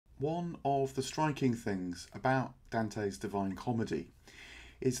One of the striking things about Dante's Divine Comedy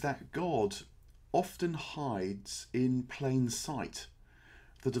is that God often hides in plain sight.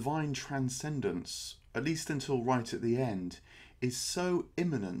 The divine transcendence, at least until right at the end, is so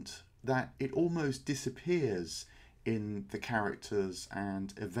imminent that it almost disappears in the characters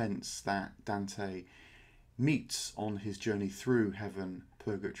and events that Dante meets on his journey through heaven,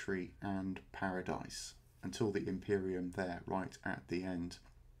 purgatory, and paradise until the Imperium there right at the end.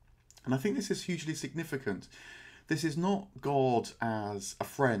 And I think this is hugely significant. This is not God as a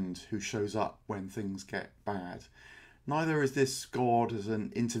friend who shows up when things get bad. Neither is this God as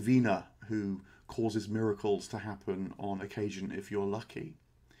an intervener who causes miracles to happen on occasion if you're lucky.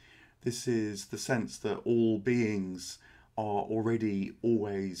 This is the sense that all beings are already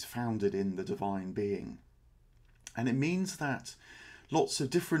always founded in the divine being. And it means that lots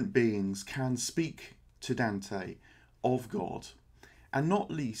of different beings can speak to Dante of God, and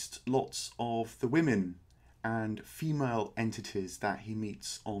not least lots of the women and female entities that he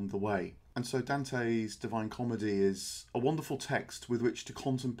meets on the way. And so Dante's Divine Comedy is a wonderful text with which to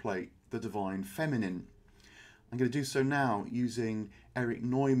contemplate the divine feminine. I'm going to do so now using Erich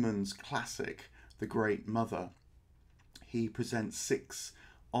Neumann's classic, The Great Mother. He presents 6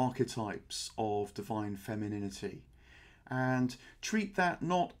 archetypes of divine femininity, and treat that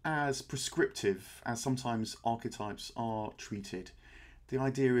not as prescriptive as sometimes archetypes are treated. The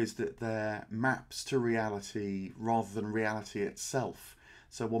idea is that they're maps to reality rather than reality itself.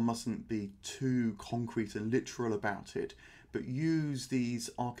 So one mustn't be too concrete and literal about it, but use these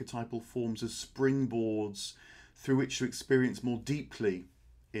archetypal forms as springboards through which to experience more deeply,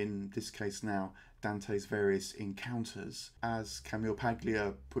 in this case now, Dante's various encounters. As Camille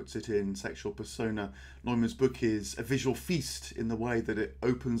Paglia puts it in Sexual Persona, Neumann's book is a visual feast in the way that it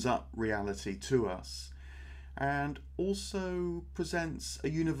opens up reality to us, and also presents a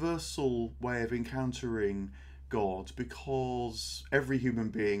universal way of encountering God, because every human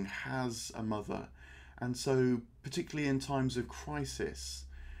being has a mother, and so particularly in times of crisis,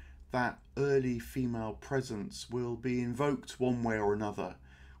 that early female presence will be invoked one way or another,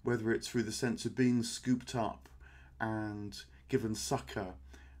 whether it's through the sense of being scooped up and given succour,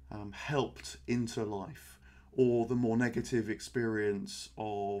 helped into life, or the more negative experience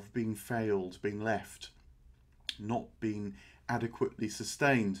of being failed, being left, not being adequately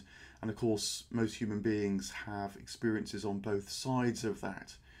sustained. And of course, most human beings have experiences on both sides of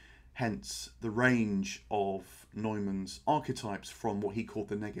that. Hence the range of Neumann's archetypes from what he called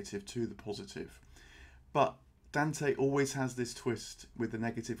the negative to the positive. But Dante always has this twist with the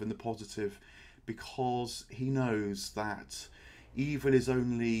negative and the positive, because he knows that evil is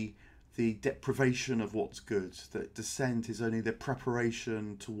only the deprivation of what's good, that descent is only the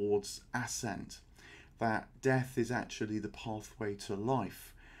preparation towards ascent, that death is actually the pathway to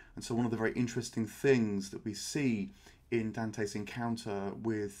life. And so one of the very interesting things that we see in Dante's encounter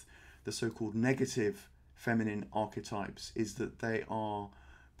with the so-called negative feminine archetypes is that they are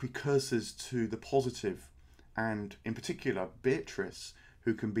precursors to the positive, and in particular Beatrice,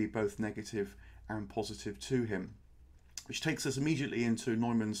 who can be both negative and positive to him. Which takes us immediately into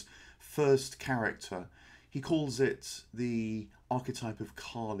Neumann's first character. He calls it the archetype of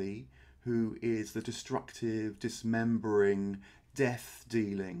Kali, who is the destructive, dismembering,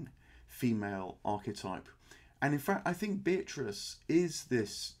 death-dealing female archetype. And in fact, I think Beatrice is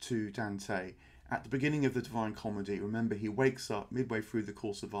this to Dante at the beginning of the Divine Comedy. Remember, he wakes up midway through the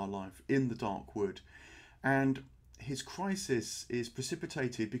course of our life in the dark wood, and his crisis is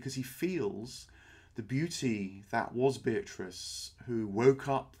precipitated because he feels the beauty that was Beatrice, who woke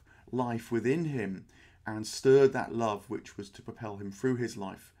up life within him and stirred that love which was to propel him through his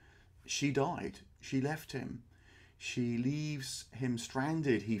life. She died. She left him. She leaves him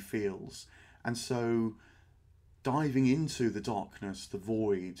stranded, he feels. And so diving into the darkness, the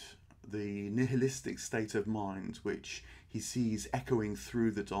void, the nihilistic state of mind which he sees echoing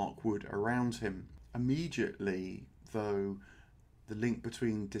through the dark wood around him. Immediately, though, the link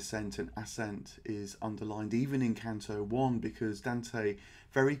between descent and ascent is underlined even in Canto 1, because Dante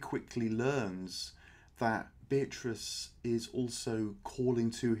very quickly learns that Beatrice is also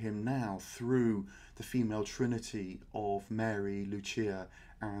calling to him now through the female trinity of Mary, Lucia,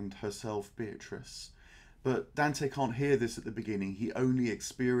 and herself Beatrice. But Dante can't hear this at the beginning. He only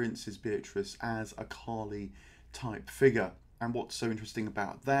experiences Beatrice as a Kali type figure. And what's so interesting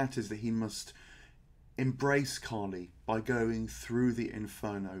about that is that he must embrace Kali by going through the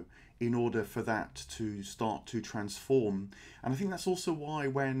inferno in order for that to start to transform. And I think that's also why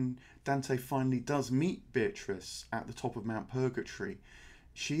when Dante finally does meet Beatrice at the top of Mount Purgatory,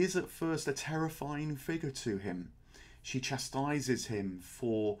 she is at first a terrifying figure to him. She chastises him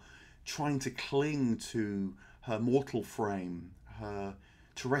for trying to cling to her mortal frame, her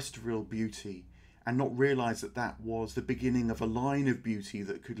terrestrial beauty, and not realize that that was the beginning of a line of beauty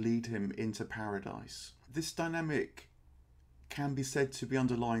that could lead him into paradise. This dynamic can be said to be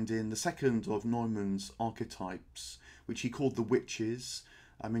underlined in the second of Neumann's archetypes, which he called the witches.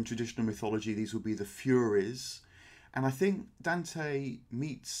 In traditional mythology, these would be the Furies. And I think Dante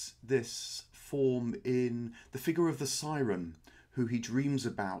meets this form in the figure of the siren, who he dreams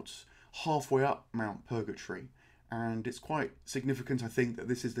about halfway up Mount Purgatory. And it's quite significant, I think, that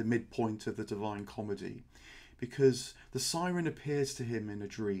this is the midpoint of the Divine Comedy, because the siren appears to him in a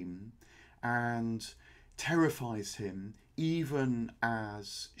dream and terrifies him even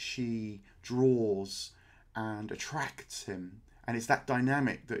as she draws and attracts him. And it's that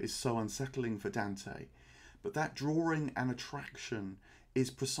dynamic that is so unsettling for Dante. But that drawing and attraction is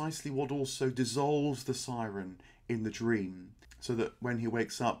precisely what also dissolves the siren in the dream, so that when he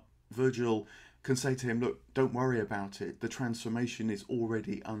wakes up, Virgil can say to him, look, don't worry about it, the transformation is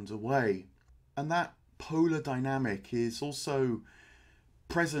already underway. And that polar dynamic is also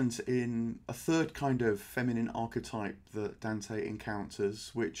present in a third kind of feminine archetype that Dante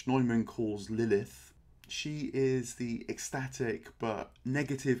encounters, which Neumann calls Lilith. She is the ecstatic but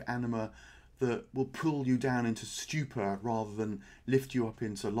negative anima that will pull you down into stupor rather than lift you up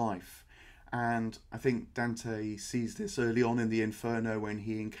into life. And I think Dante sees this early on in the Inferno when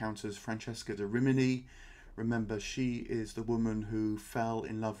he encounters Francesca de Rimini. Remember, she is the woman who fell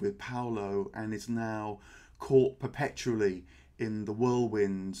in love with Paolo and is now caught perpetually in the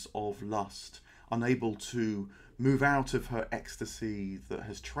whirlwinds of lust, unable to move out of her ecstasy that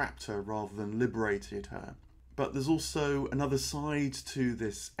has trapped her rather than liberated her. But there's also another side to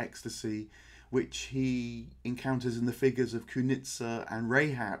this ecstasy, which he encounters in the figures of Cunizza and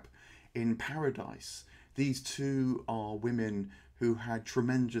Rahab in Paradise. These two are women who had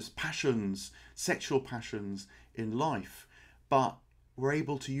tremendous passions, sexual passions in life, but were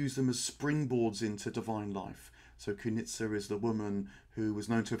able to use them as springboards into divine life. So Cunizza is the woman who was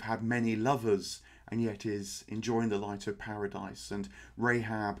known to have had many lovers and yet is enjoying the light of paradise. And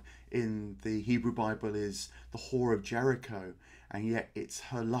Rahab in the Hebrew Bible is the whore of Jericho, and yet it's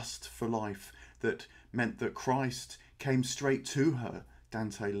her lust for life that meant that Christ came straight to her,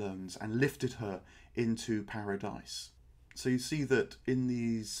 Dante learns, and lifted her into paradise. So you see that in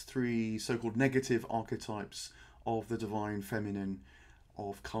these three so-called negative archetypes of the divine feminine,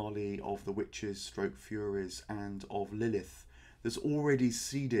 of Kali, of the witches, stroke Furies, and of Lilith, there's already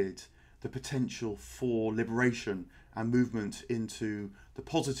seeded the potential for liberation and movement into the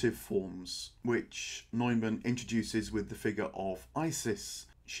positive forms, which Neumann introduces with the figure of Isis.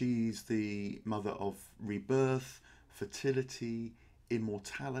 She's the mother of rebirth, fertility,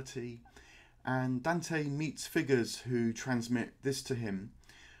 immortality, and Dante meets figures who transmit this to him.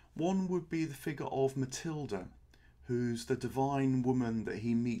 One would be the figure of Matilda, who's the divine woman that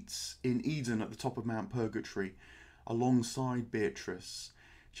he meets in Eden at the top of Mount Purgatory, alongside Beatrice.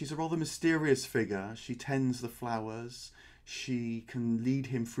 She's a rather mysterious figure. She tends the flowers, she can lead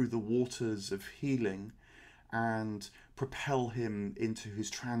him through the waters of healing and propel him into his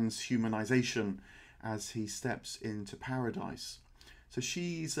transhumanization as he steps into paradise. So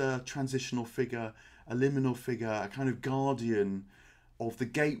she's a transitional figure, a liminal figure, a kind of guardian of the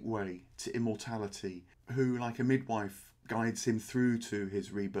gateway to immortality, who, like a midwife, guides him through to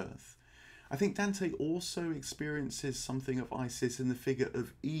his rebirth. I think Dante also experiences something of Isis in the figure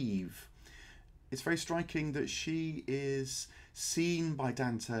of Eve. It's very striking that she is seen by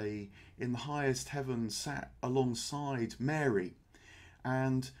Dante in the highest heaven, sat alongside Mary.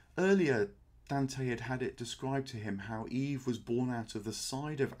 And earlier, Dante had had it described to him how Eve was born out of the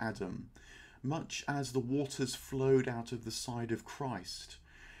side of Adam, much as the waters flowed out of the side of Christ.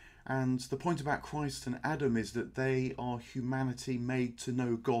 And the point about Christ and Adam is that they are humanity made to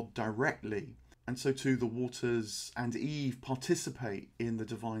know God directly. And so too the waters and Eve participate in the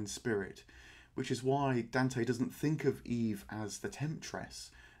divine spirit, which is why Dante doesn't think of Eve as the temptress,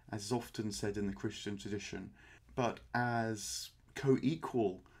 as is often said in the Christian tradition, but as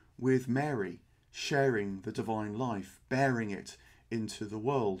co-equal with Mary, sharing the divine life, bearing it into the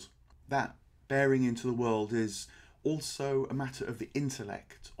world. That bearing into the world is also a matter of the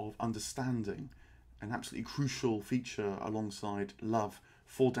intellect, of understanding, an absolutely crucial feature alongside love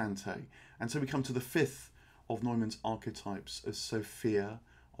for Dante. And so we come to the fifth of Neumann's archetypes as Sophia,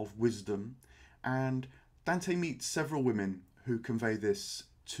 of wisdom. And Dante meets several women who convey this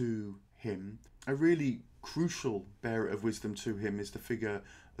to him. A really crucial bearer of wisdom to him is the figure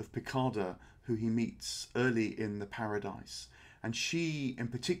of Piccarda, who he meets early in the Paradise. And she in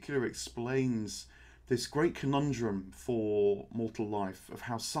particular explains this great conundrum for mortal life of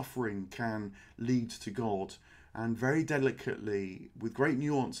how suffering can lead to God, and very delicately, with great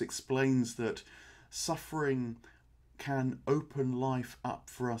nuance, explains that suffering can open life up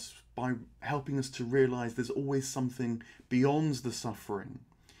for us by helping us to realize there's always something beyond the suffering.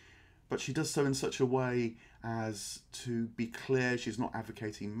 But she does so in such a way as to be clear she's not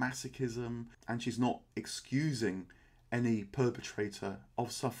advocating masochism, and she's not excusing any perpetrator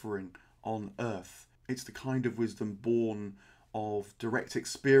of suffering on earth. It's the kind of wisdom born of direct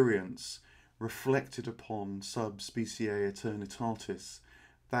experience, reflected upon sub specie eternitatis.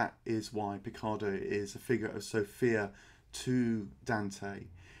 That is why Piccarda is a figure of Sophia to Dante,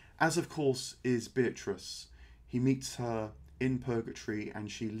 as of course is Beatrice. He meets her in purgatory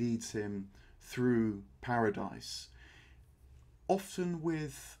and she leads him through paradise. Often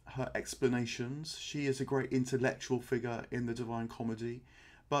with her explanations, she is a great intellectual figure in the Divine Comedy,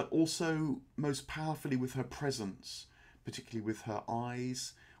 but also most powerfully with her presence, particularly with her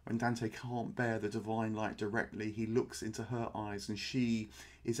eyes. When Dante can't bear the divine light directly, he looks into her eyes and she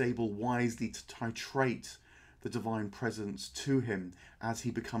is able wisely to titrate the divine presence to him as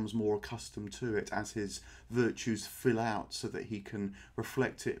he becomes more accustomed to it, as his virtues fill out so that he can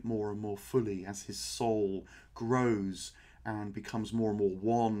reflect it more and more fully, as his soul grows and becomes more and more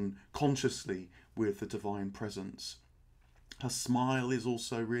one consciously with the divine presence. Her smile is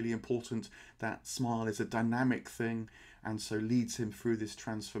also really important. That smile is a dynamic thing and so leads him through this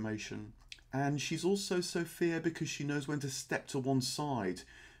transformation. And she's also Sophia because she knows when to step to one side,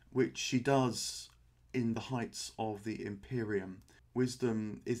 which she does in the heights of the Imperium.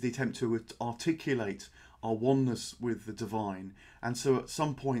 Wisdom is the attempt to articulate our oneness with the divine, and so at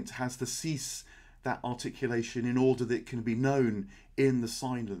some point has to cease that articulation in order that it can be known in the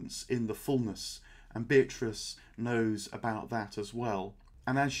silence, in the fullness. And Beatrice knows about that as well.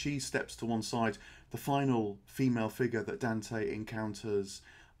 And as she steps to one side, the final female figure that Dante encounters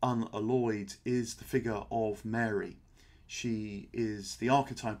unalloyed is the figure of Mary. She is the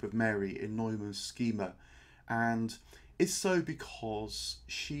archetype of Mary in Neumann's schema, and is so because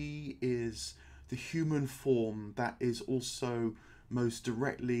she is the human form that is also most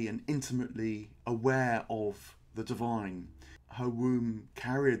directly and intimately aware of the divine. Her womb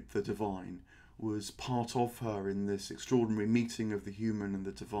carried the divine, was part of her in this extraordinary meeting of the human and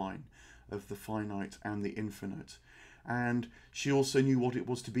the divine, of the finite and the infinite. And she also knew what it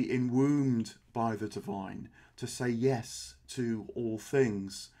was to be enwombed by the divine, to say yes to all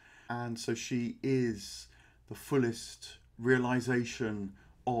things. And so she is the fullest realization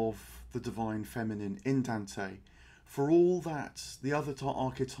of the divine feminine in Dante. For all that the other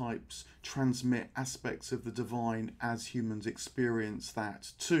archetypes transmit aspects of the divine as humans experience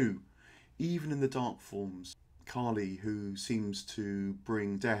that too, even in the dark forms. Kali, who seems to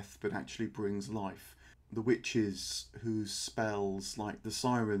bring death but actually brings life. The witches whose spells, like the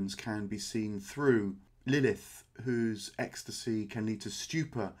sirens, can be seen through. Lilith, whose ecstasy can lead to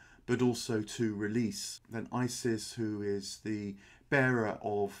stupor but also to release. Then Isis, who is the bearer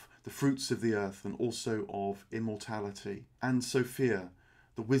of the fruits of the earth and also of immortality. And Sophia,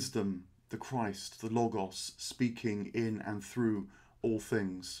 the wisdom, the Christ, the Logos, speaking in and through all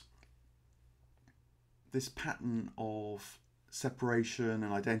things. This pattern of separation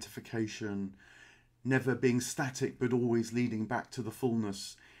and identification, never being static but always leading back to the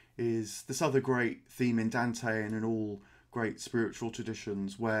fullness, is this other great theme in Dante and in all great spiritual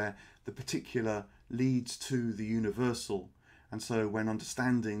traditions, where the particular leads to the universal. And so when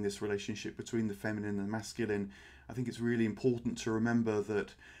understanding this relationship between the feminine and the masculine, I think it's really important to remember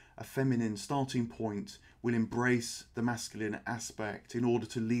that a feminine starting point will embrace the masculine aspect in order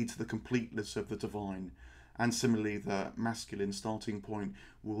to lead to the completeness of the divine. And similarly, the masculine starting point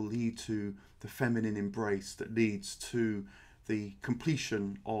will lead to the feminine embrace that leads to the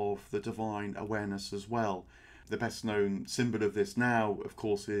completion of the divine awareness as well. The best known symbol of this now, of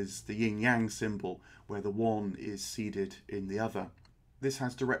course, is the yin-yang symbol, where the one is seated in the other. This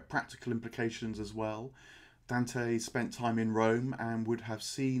has direct practical implications as well. Dante spent time in Rome and would have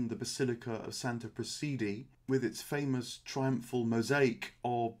seen the Basilica of Santa Prassede with its famous triumphal mosaic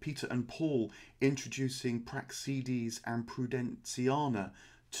of Peter and Paul introducing Praxedes and Prudentiana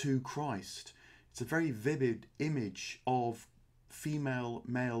to Christ. It's a very vivid image of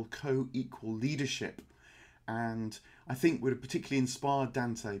female-male co-equal leadership, and I think would have particularly inspired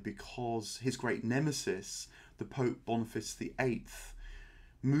Dante because his great nemesis, the Pope Boniface VIII,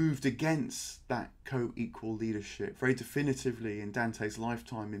 moved against that co-equal leadership very definitively in Dante's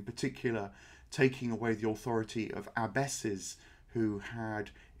lifetime, in particular taking away the authority of abbesses who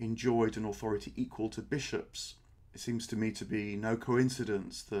had enjoyed an authority equal to bishops. It seems to me to be no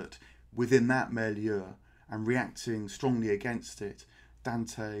coincidence that within that milieu and reacting strongly against it,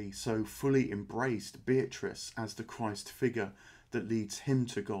 Dante so fully embraced Beatrice as the Christ figure that leads him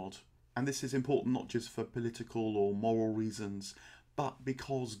to God. And this is important not just for political or moral reasons, but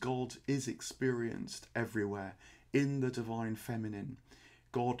because God is experienced everywhere in the divine feminine.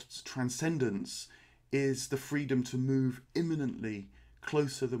 God's transcendence is the freedom to move immanently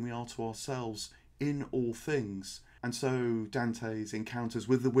closer than we are to ourselves in all things. And so Dante's encounters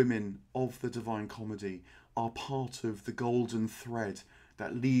with the women of the Divine Comedy are part of the golden thread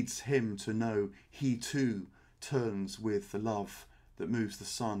that leads him to know he too turns with the love that moves the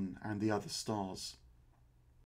sun and the other stars.